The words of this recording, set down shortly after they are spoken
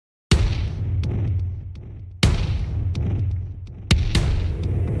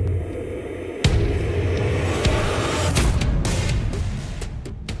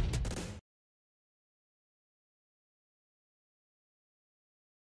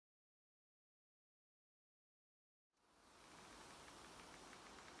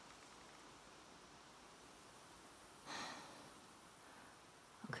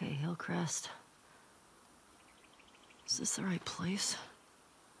Okay, Hillcrest. Is this the right place?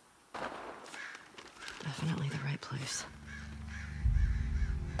 Definitely the right place.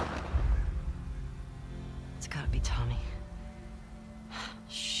 It's gotta be Tommy.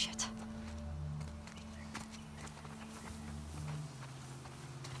 Shit.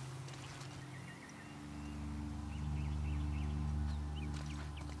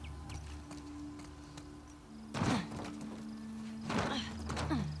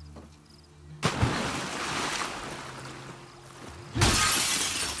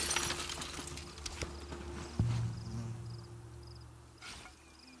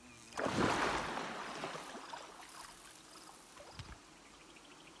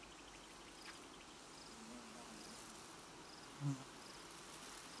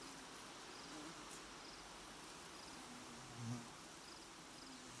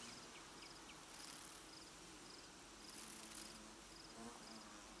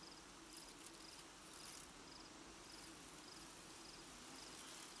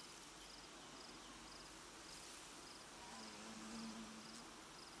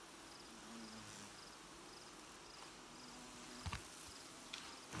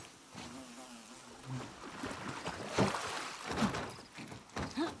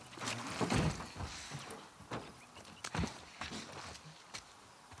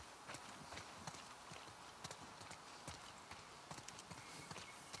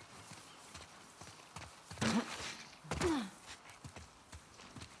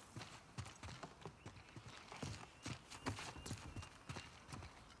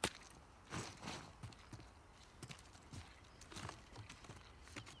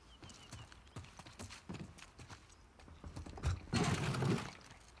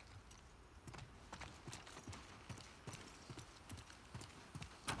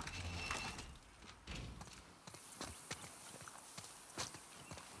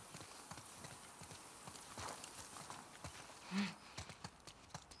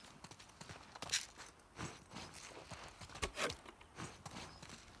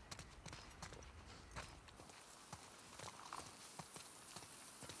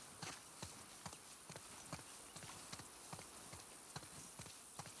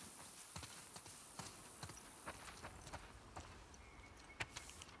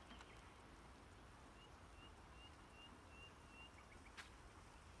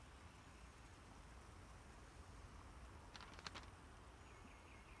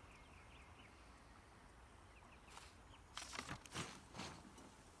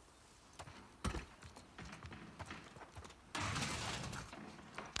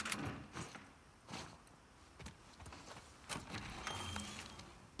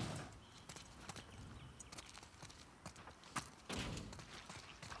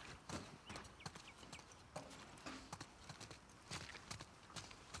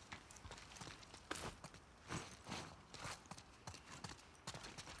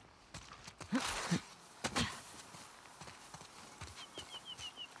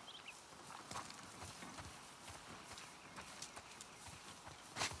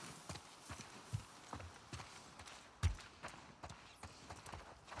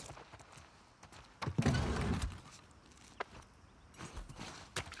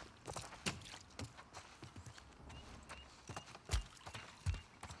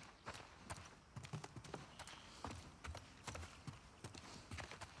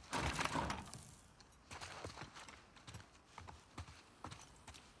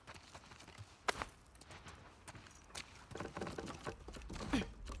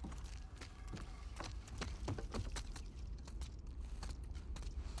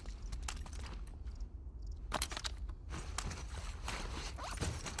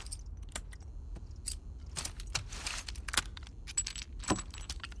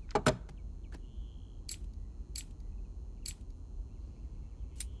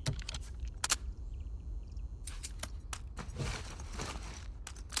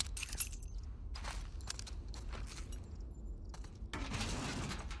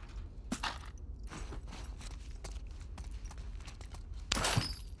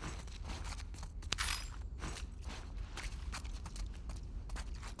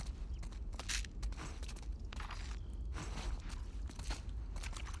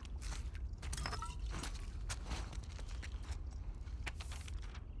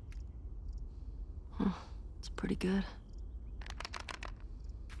 Pretty good.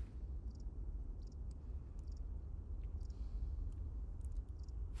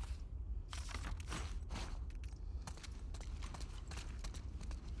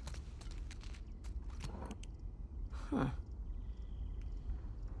 Huh.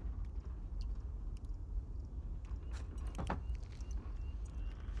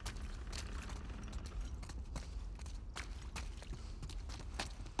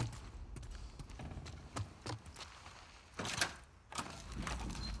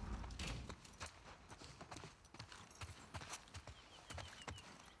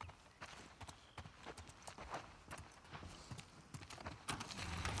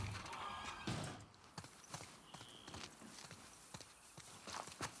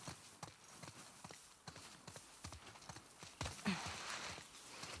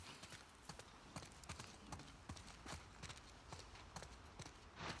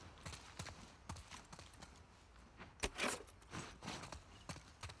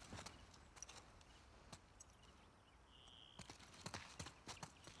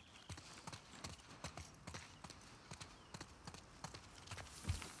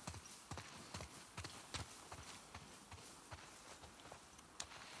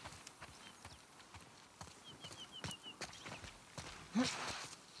 How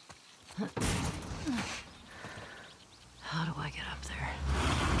do I get up there?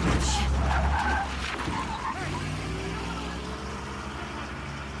 Shit.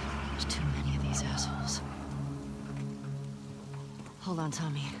 There's too many of these assholes. Hold on,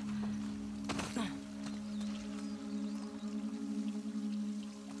 Tommy.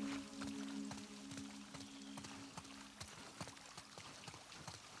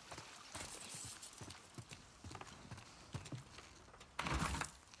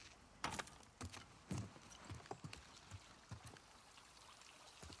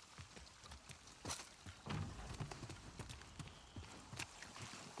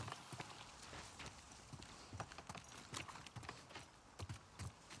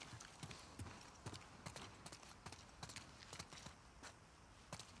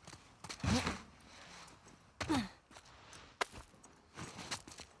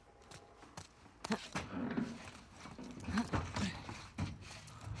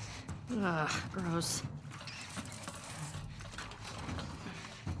 Ugh, gross.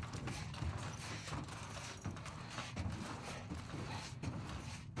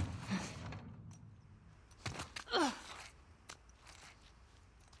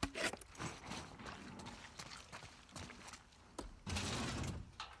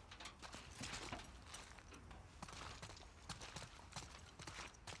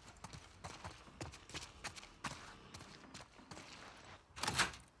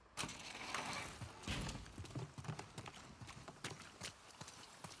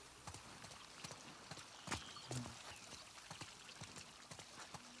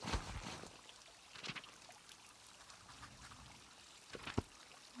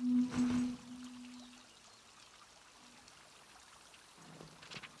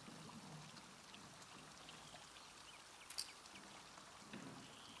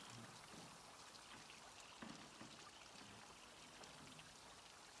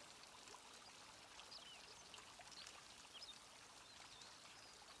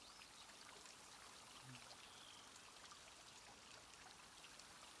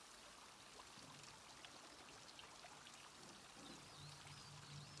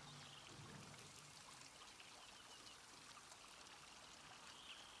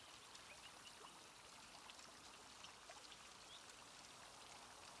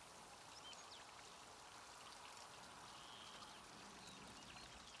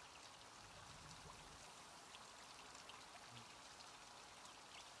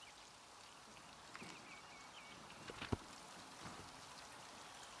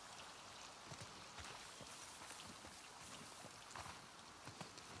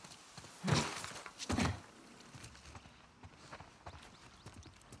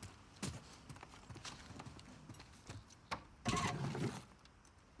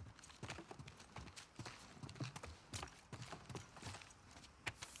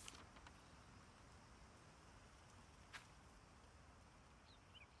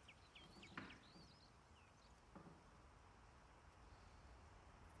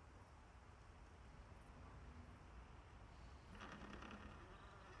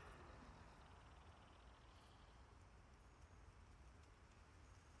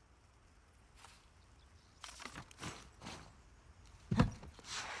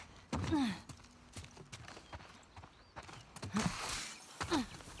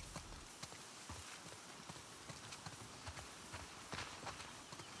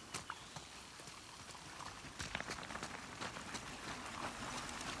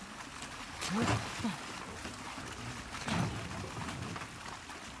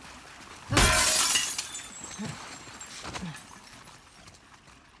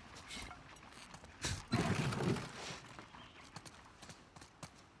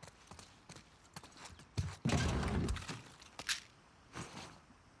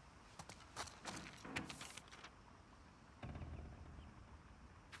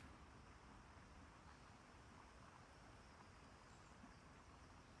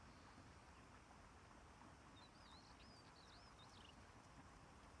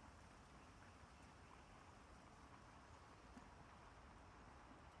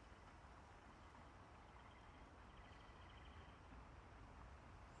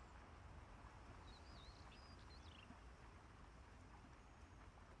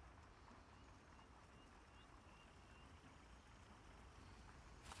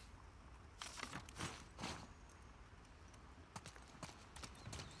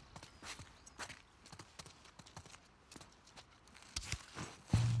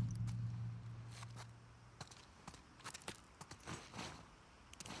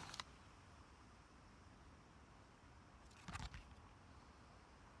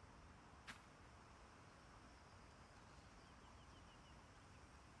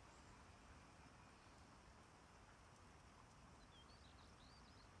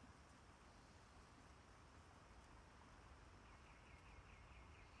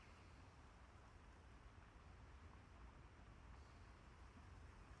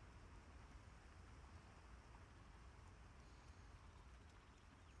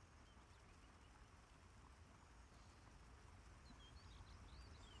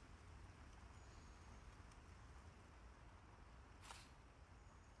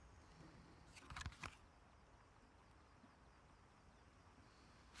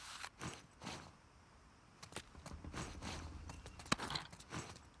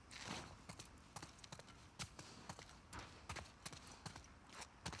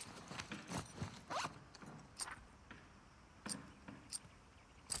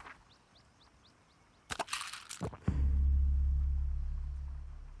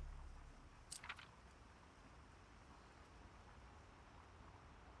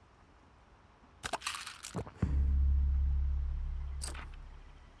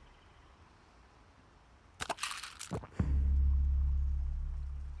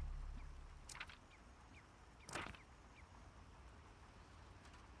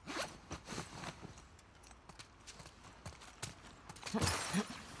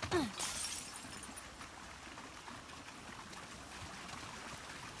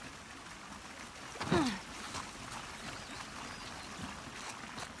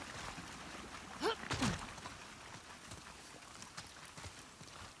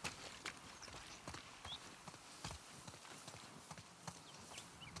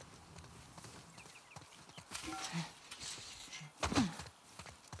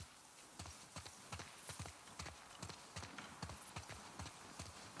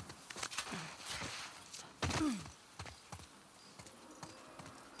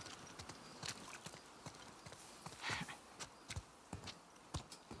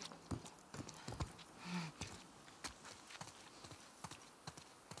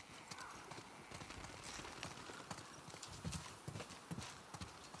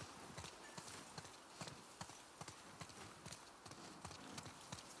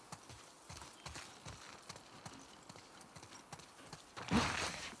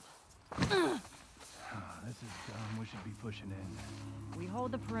 is dumb. We should be pushing in. We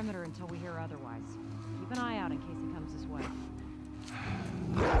hold the perimeter until we hear otherwise. Keep an eye out in case he comes this way.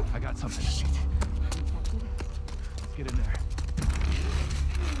 I got something. Shit. Detected? Let's get in there.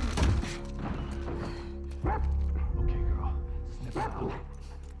 Okay, girl. Snip it out.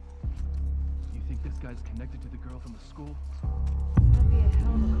 You think this guy's connected to the girl from the school? That'd be a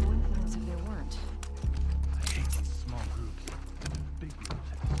hell of a coincidence if there weren't. I hate these small groups. Big groups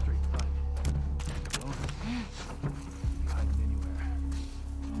have a straight fight. Loners. Hiding anywhere.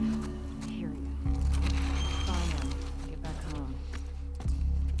 I hear you. Find them. Get back home.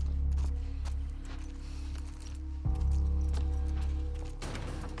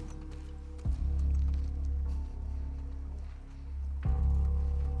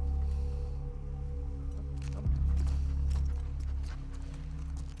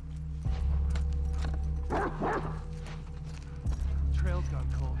 Trail's gone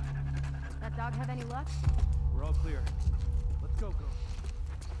cold. That dog have any luck? We're all clear. Let's go, girl.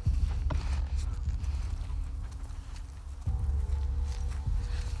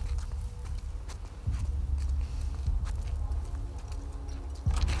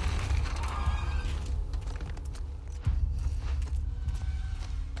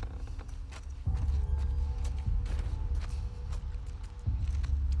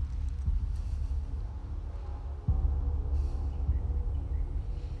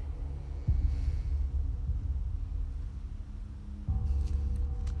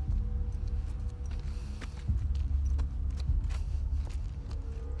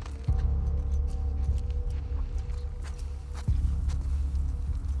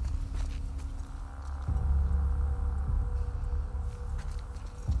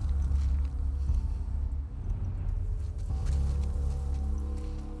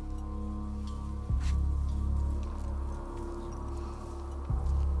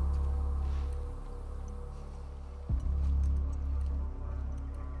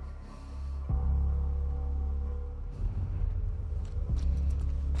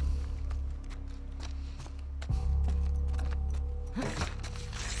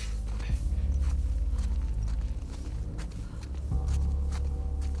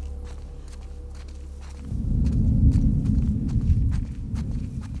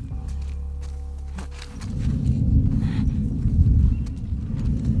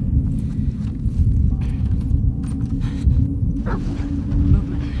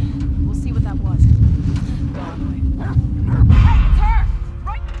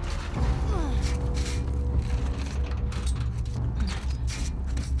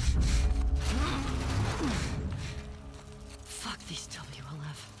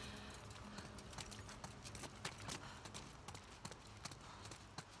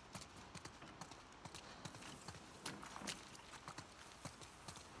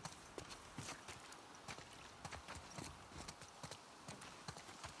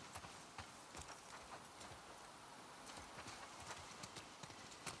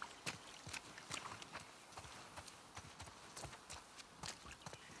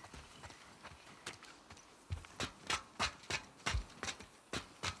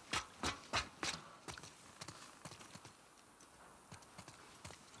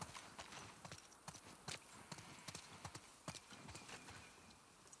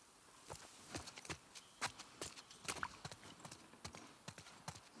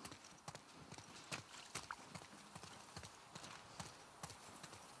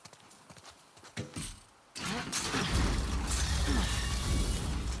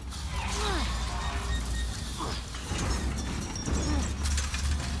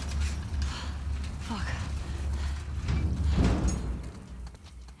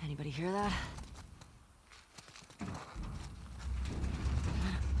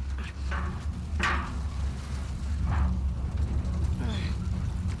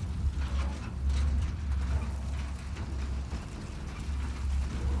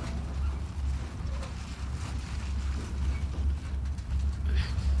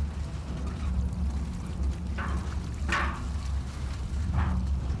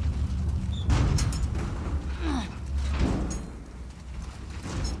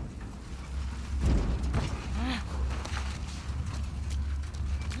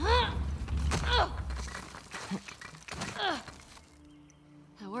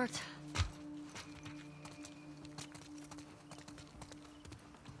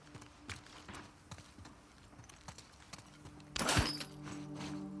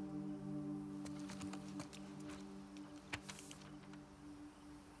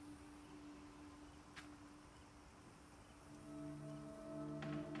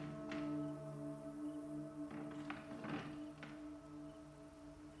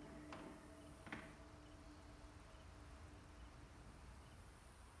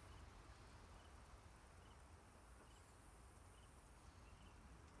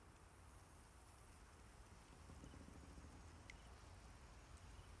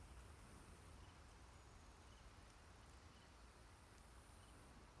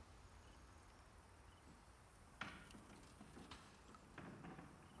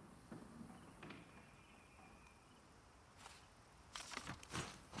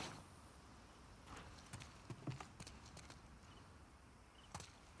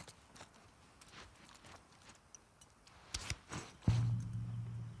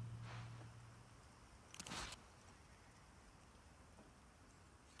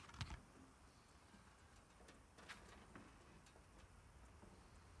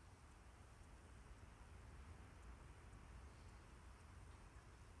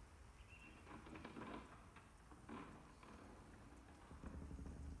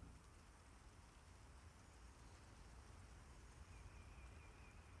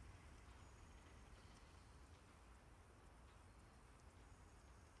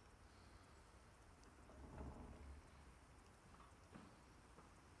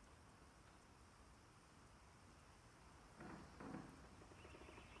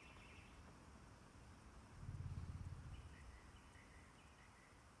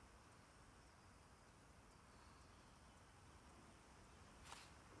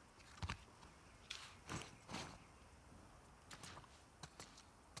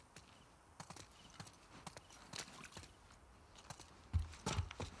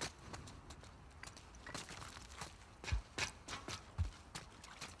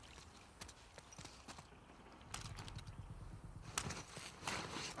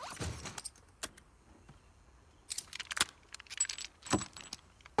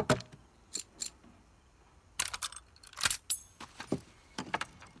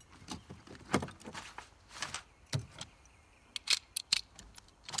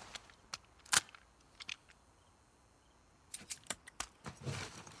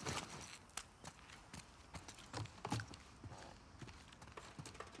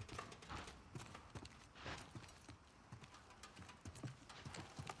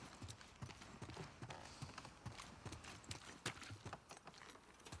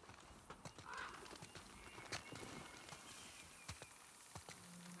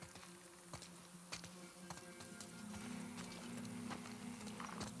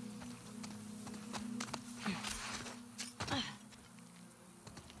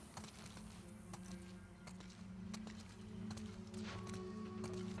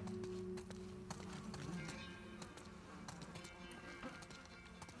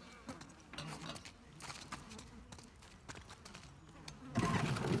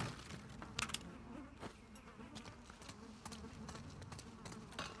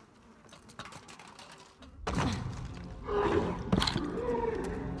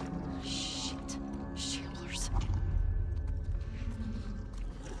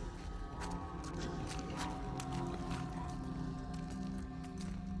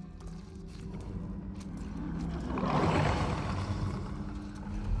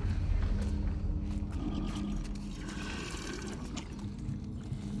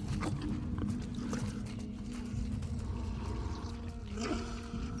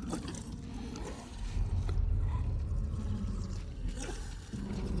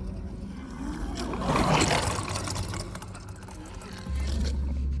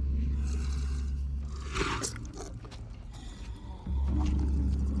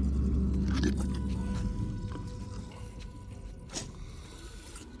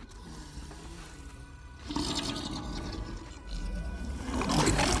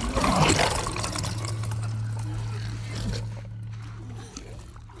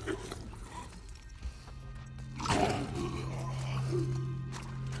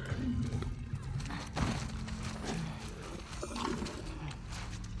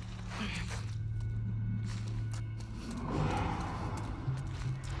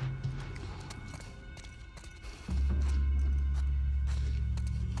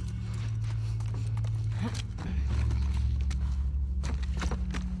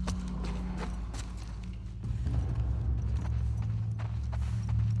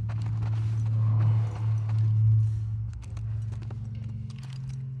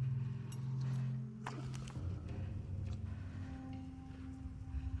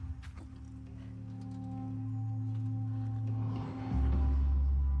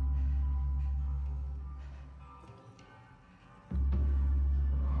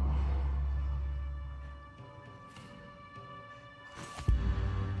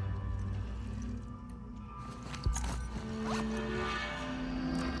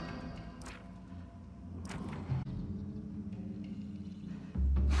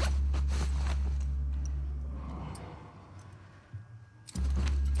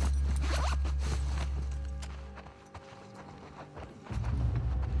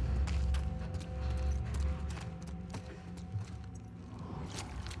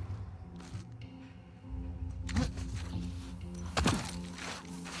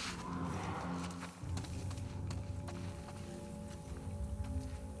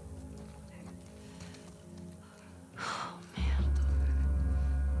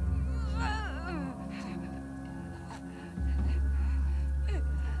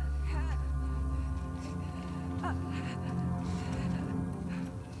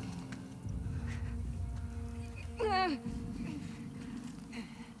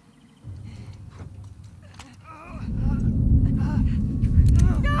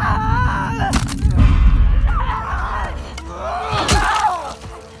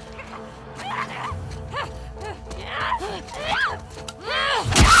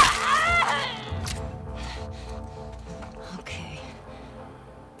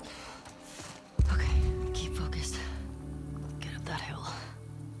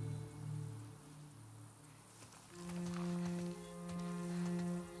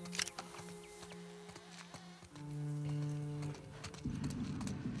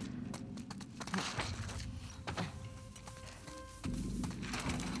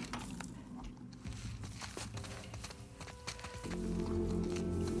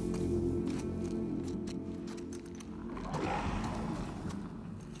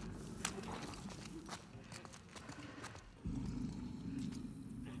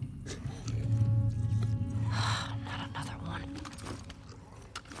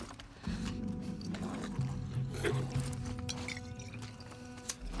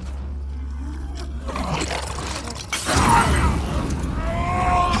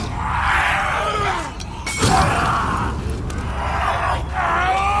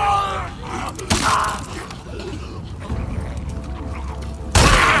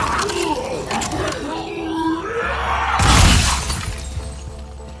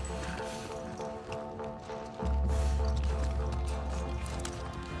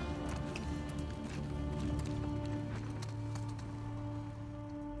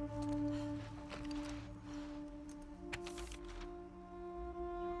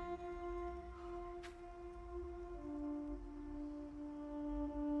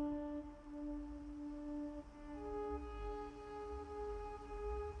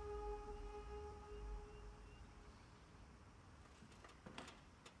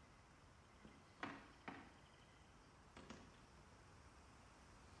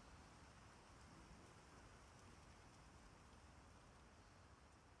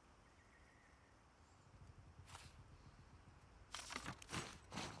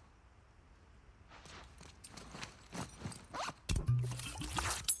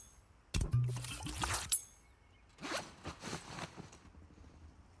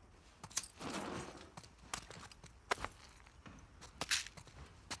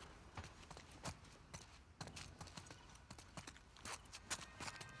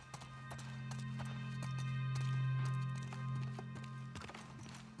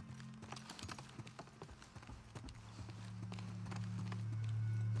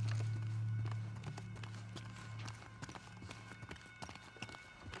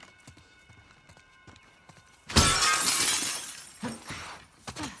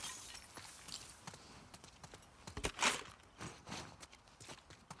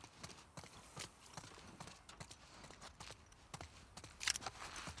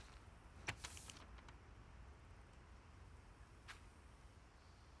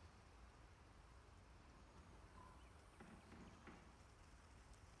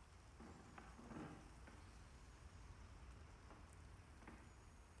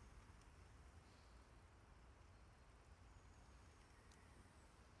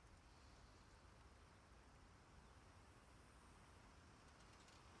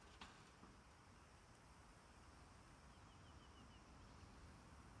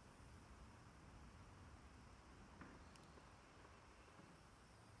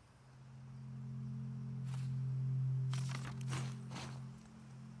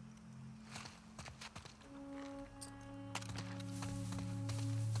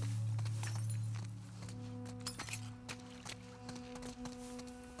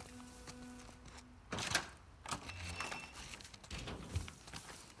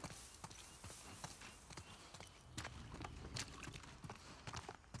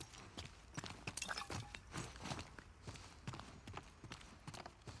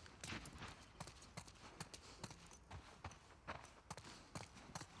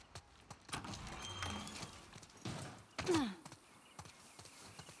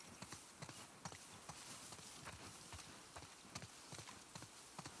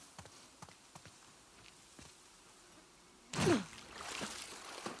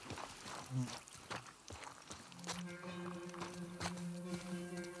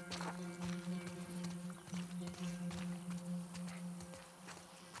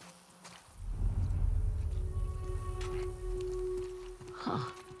 Huh.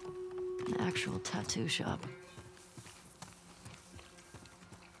 An actual tattoo shop.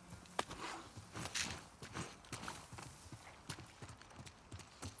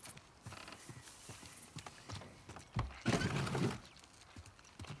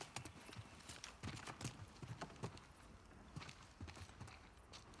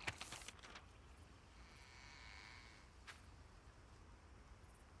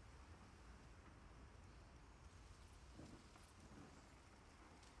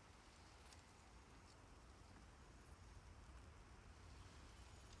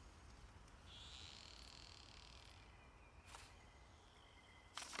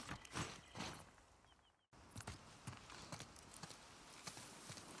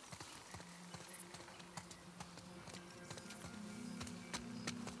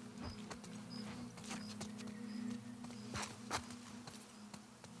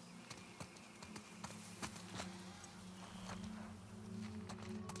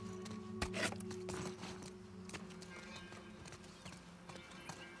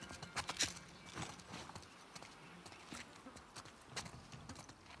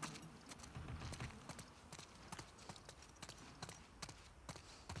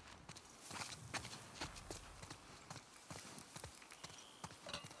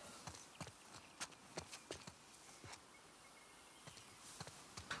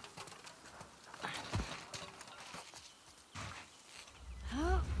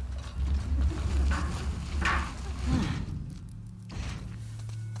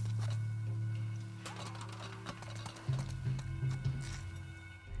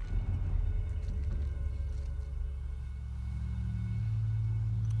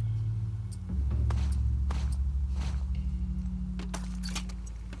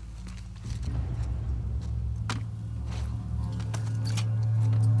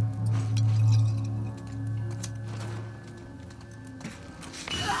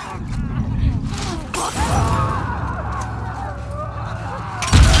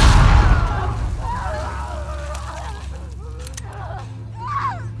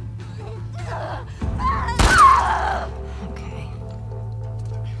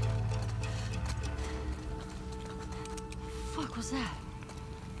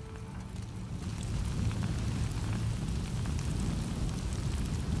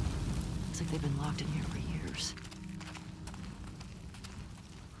 They've been locked in here for years.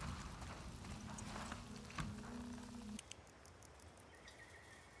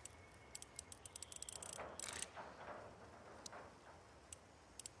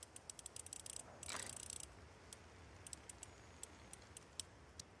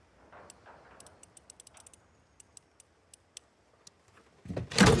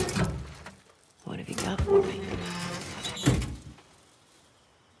 What have you got for me?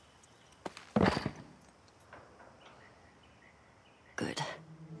 Good.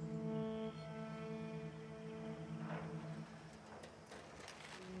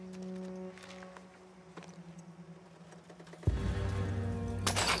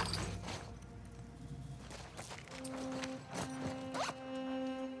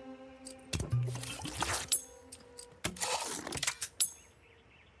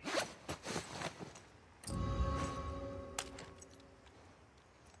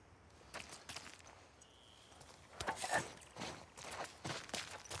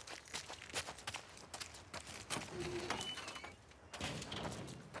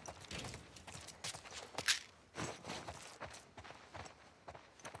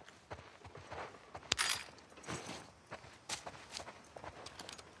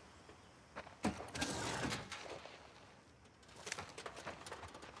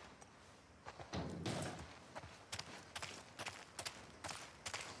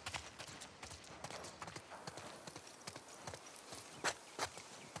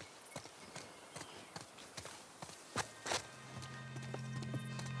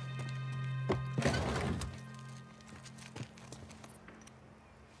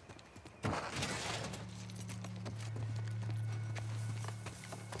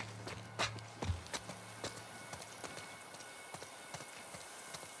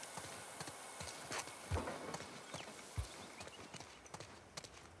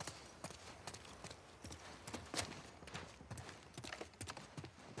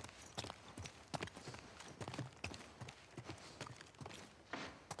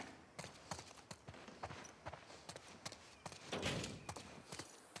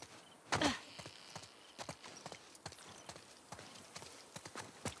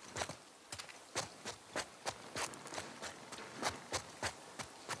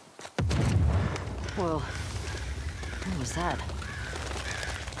 Whoa. What was that?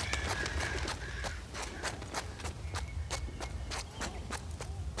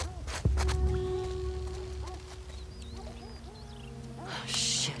 Oh,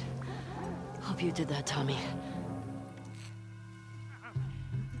 shit. Hope you did that, Tommy.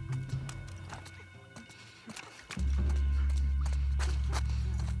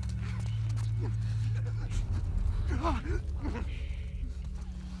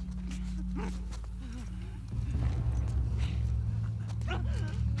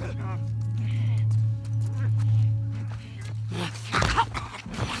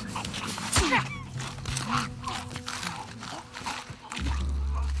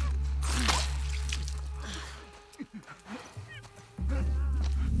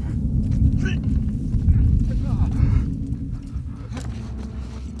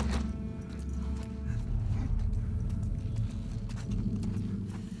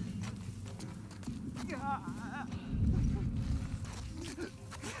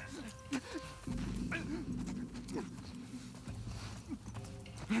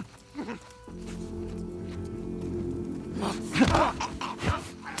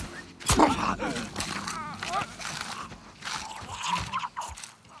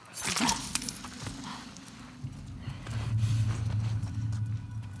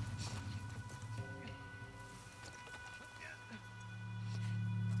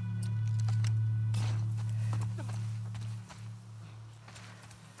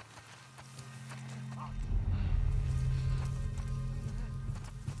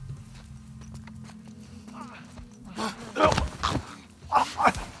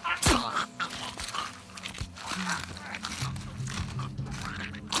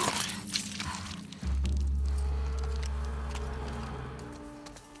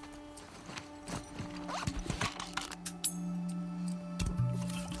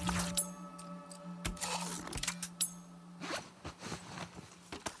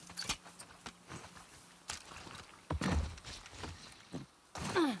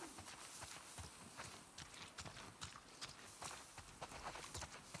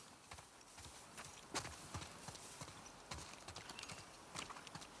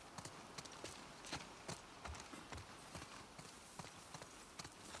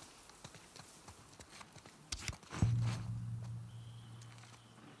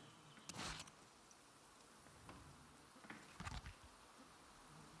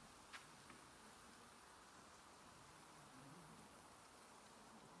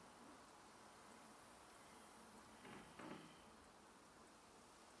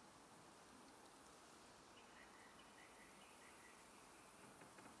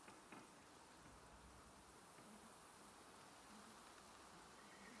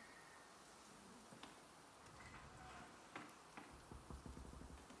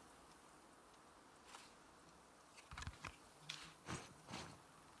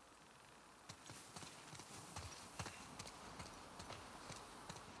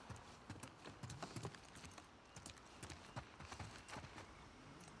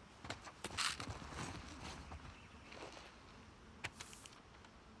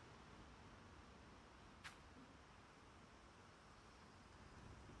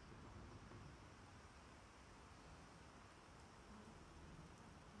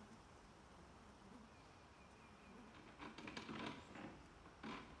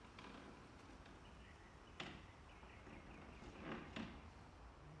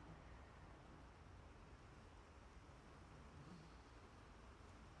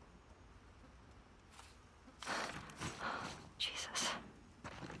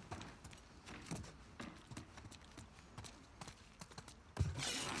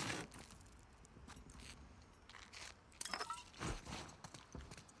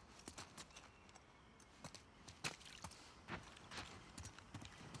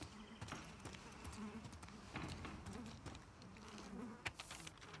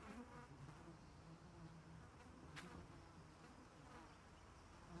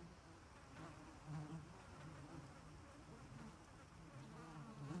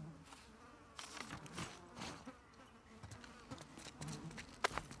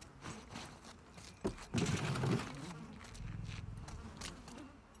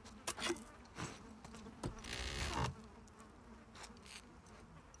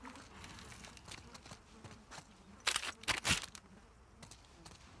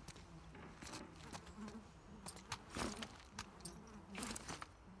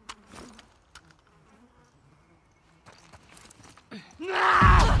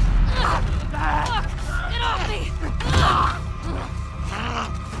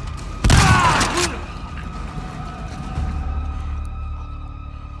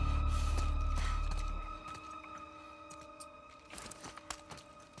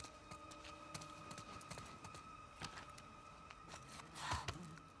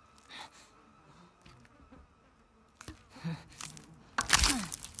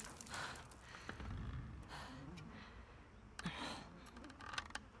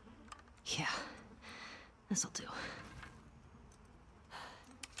 This'll do.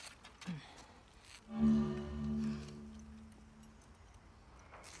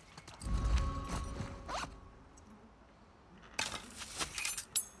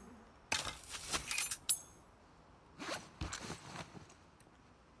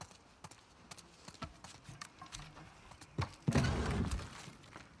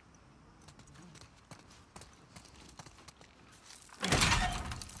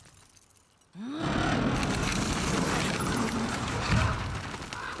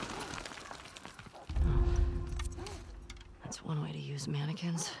 That's one way to use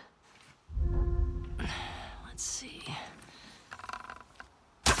mannequins. Let's see.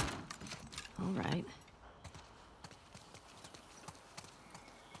 All right.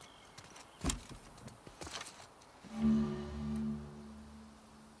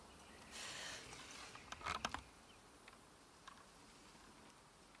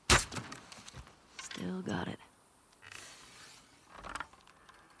 Still got it.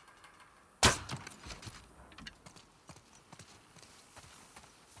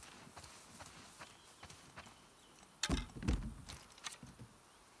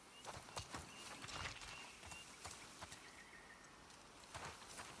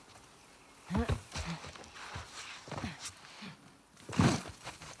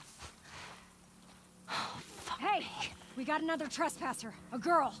 Hey! We got another trespasser. A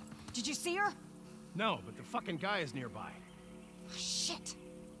girl. Did you see her? No, but the fucking guy is nearby. Shit!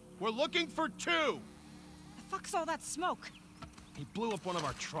 We're looking for two! The fuck's all that smoke? He blew up one of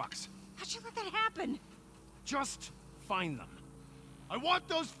our trucks. How'd you let that happen? Just find them. I want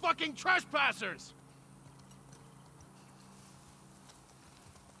those fucking trespassers!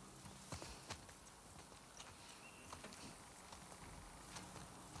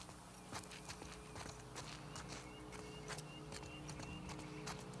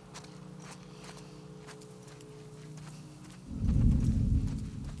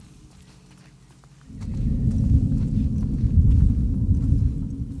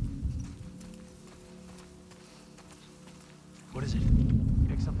 What is it?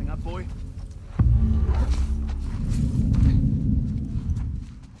 Pick something up, boy?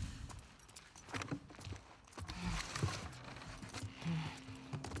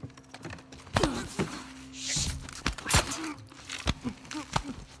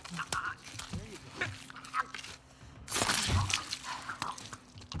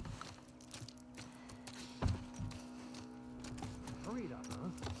 Hurry it up, huh?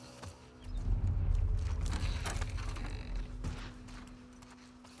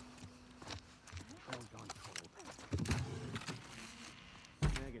 Control's gone cold.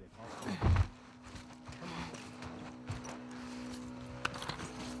 Negative. Come on, boy.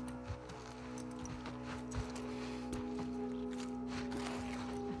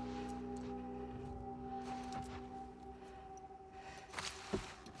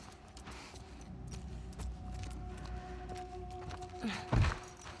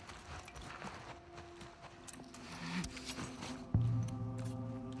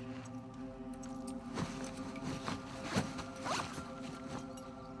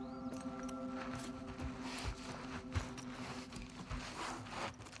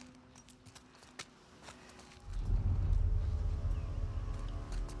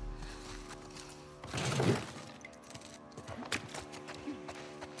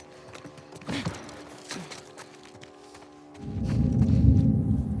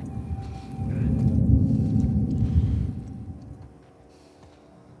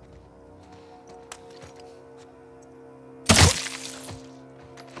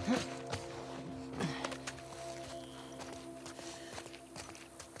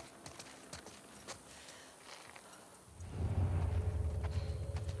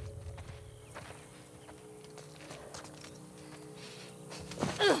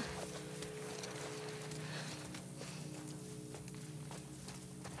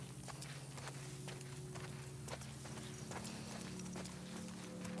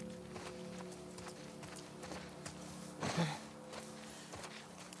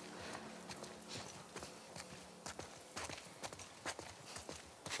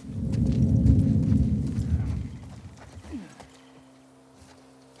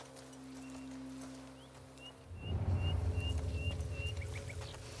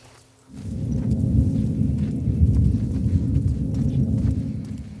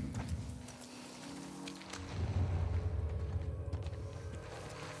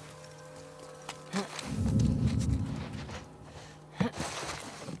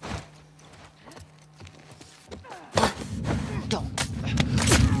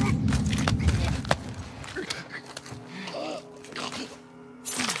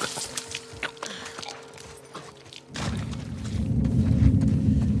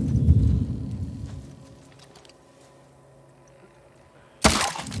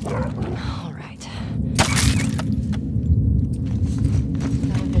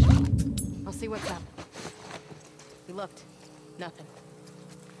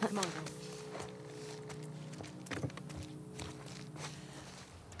 Come on, girl.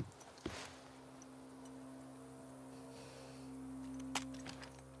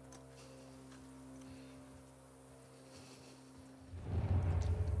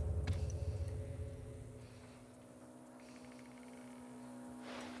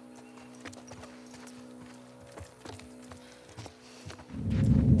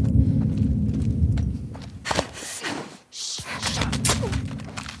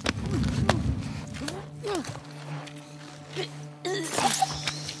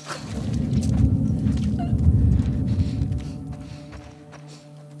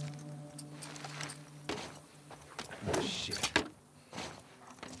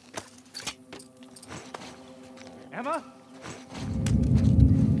 Emma?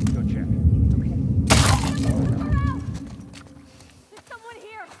 Go check. There's someone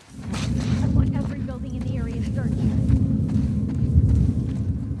here! I want every building in the area searched.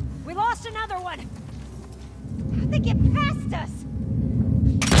 We lost another one! How'd they get past us?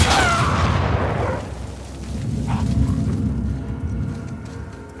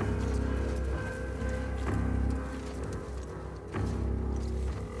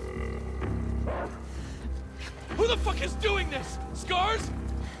 Who the fuck is doing this? Scars?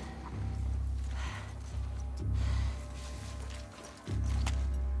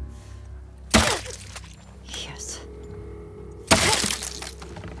 Yes.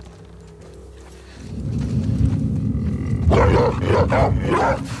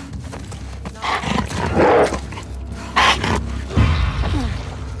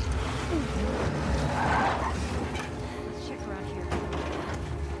 Let's check around here.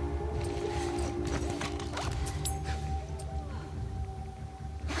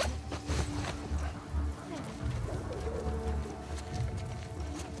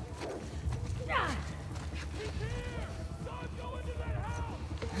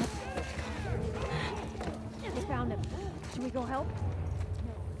 They found him. Should we go help?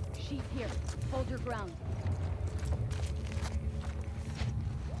 No. She's here. Hold your ground.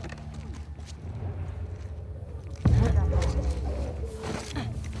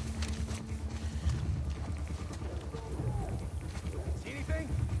 See anything?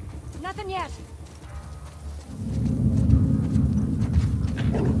 Nothing yet. I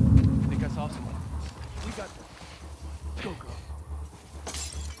think I saw someone. We got this. Go, girl.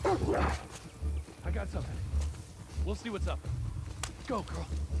 I got something. We'll see what's up. Go, girl.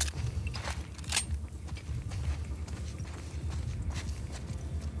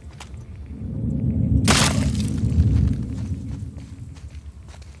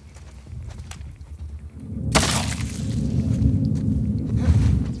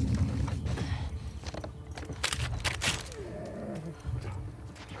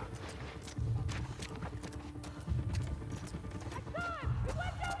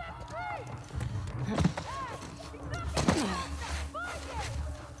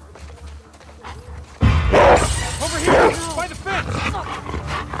 Over here! By the fence!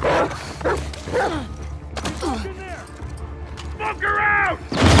 Who's in there? Smoke her out!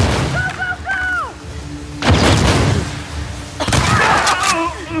 Go, go, go!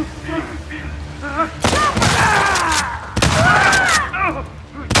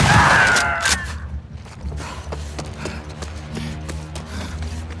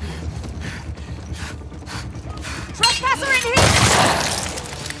 Trespasser in here!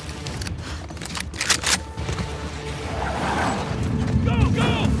 Go!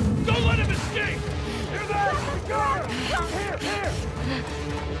 Go! Don't let him escape! Hear that? We got her! Here!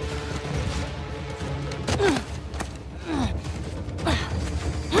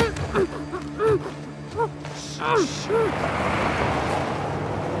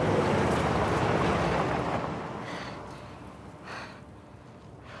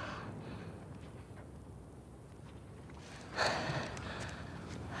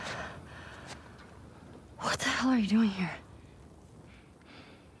 What the hell are you doing here?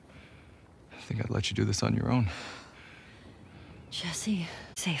 I think I'd let you do this on your own. Jesse,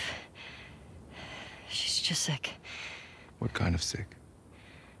 safe. She's just sick. What kind of sick?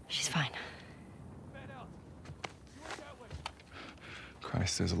 She's fine.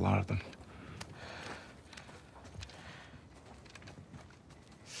 Christ, there's a lot of them.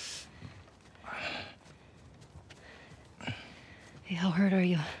 Hey, how hurt are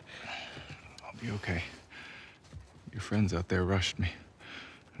you? I'll be okay. Your friends out there rushed me.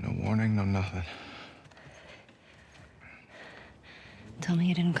 No warning, no nothing. Tell me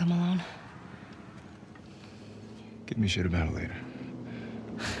you didn't come alone. Give me shit about it later.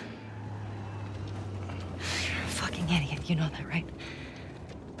 You're a fucking idiot. You know that, right?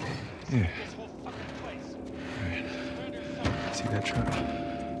 Yeah. All right. See that truck?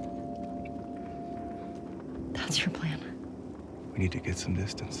 need to get some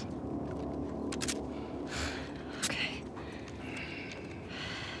distance. Okay.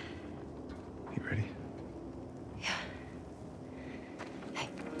 You ready? Yeah. Hey,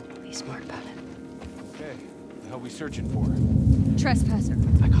 be smart about it. Okay, the hell we searching for? Trespasser.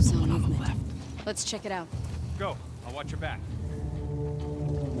 I got Zone someone on the movement. left. Let's check it out. Go, I'll watch your back.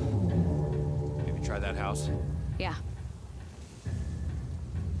 Maybe try that house. Yeah.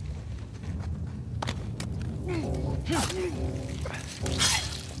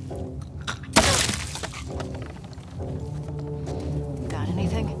 Got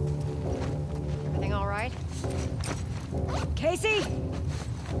anything? Everything all right? Casey?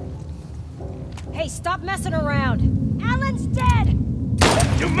 Hey, stop messing around! Alan's dead!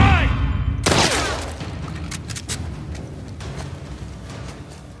 You mine!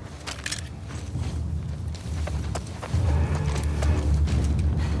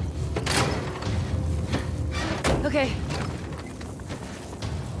 Okay.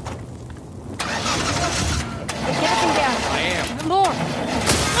 Get him down. I am. Even more!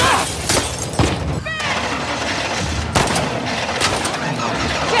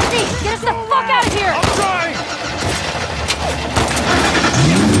 Jesse! Get us the fuck out of here! I'm trying!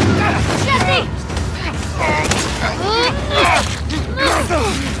 Jesse!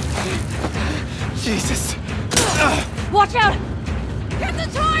 Jesus! Watch out! Hit the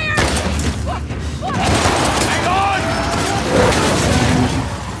tire! Hang on!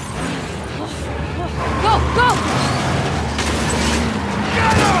 Go! Go!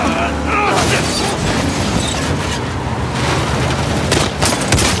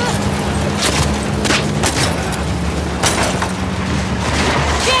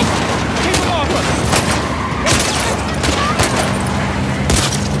 Shit! Keep him off us!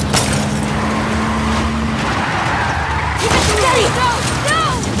 Keep it steady! No! No!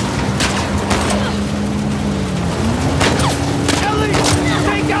 Ellie!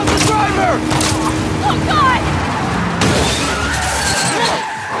 Take out the driver! Oh, God!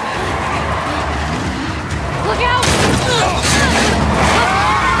 Look out!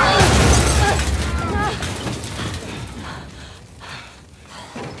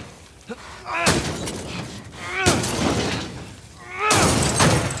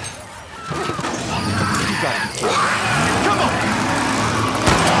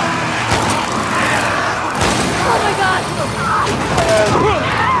 Oh, my God!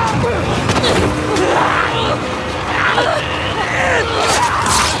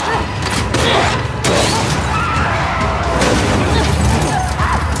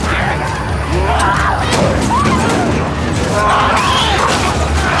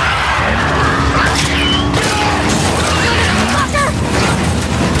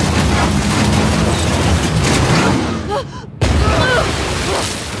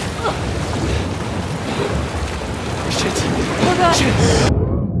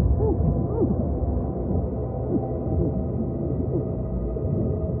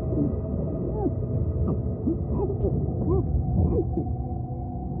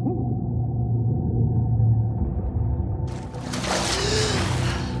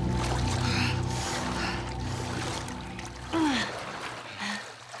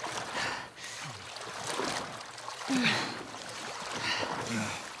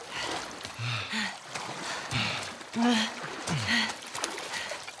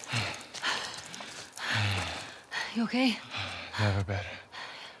 You okay? Never better.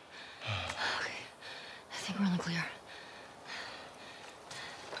 Okay. I think we're on the clear.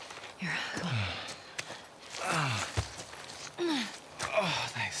 Here, come on. Oh,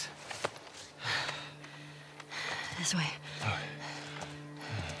 thanks. This way.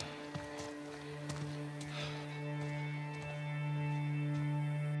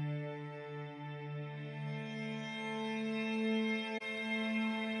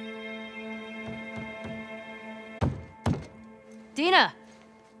 Dina!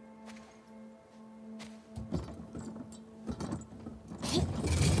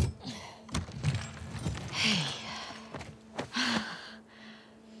 Hey.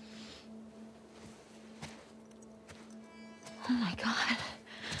 Oh my God.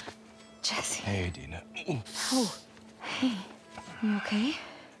 Jesse. Hey, Dina. Ooh. Oh. Hey. You okay?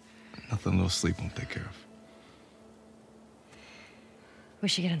 Nothing a little sleep won't take care of. We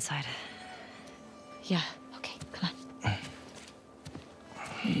should get inside. Yeah, okay, come on.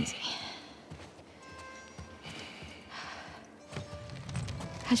 Easy.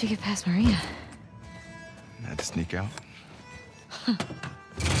 How'd you get past Maria? I had to sneak out.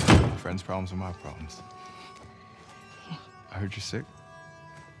 My friend's problems are my problems. Yeah. I heard you're sick.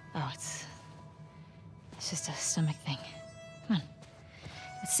 Oh, it's just a stomach thing. Come on.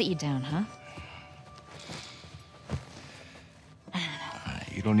 Let's sit you down, huh?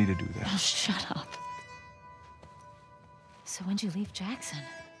 You don't need to do that. Oh, shut up. So when'd you leave Jackson?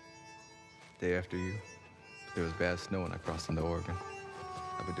 Day after you, there was bad snow and I crossed into Oregon.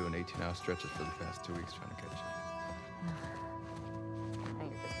 I've been doing 18-hour stretches for the past 2 weeks trying to catch up. Now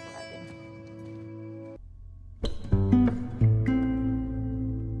you're just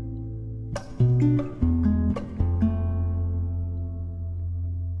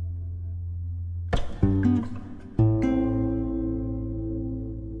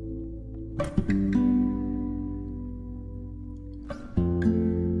bragging.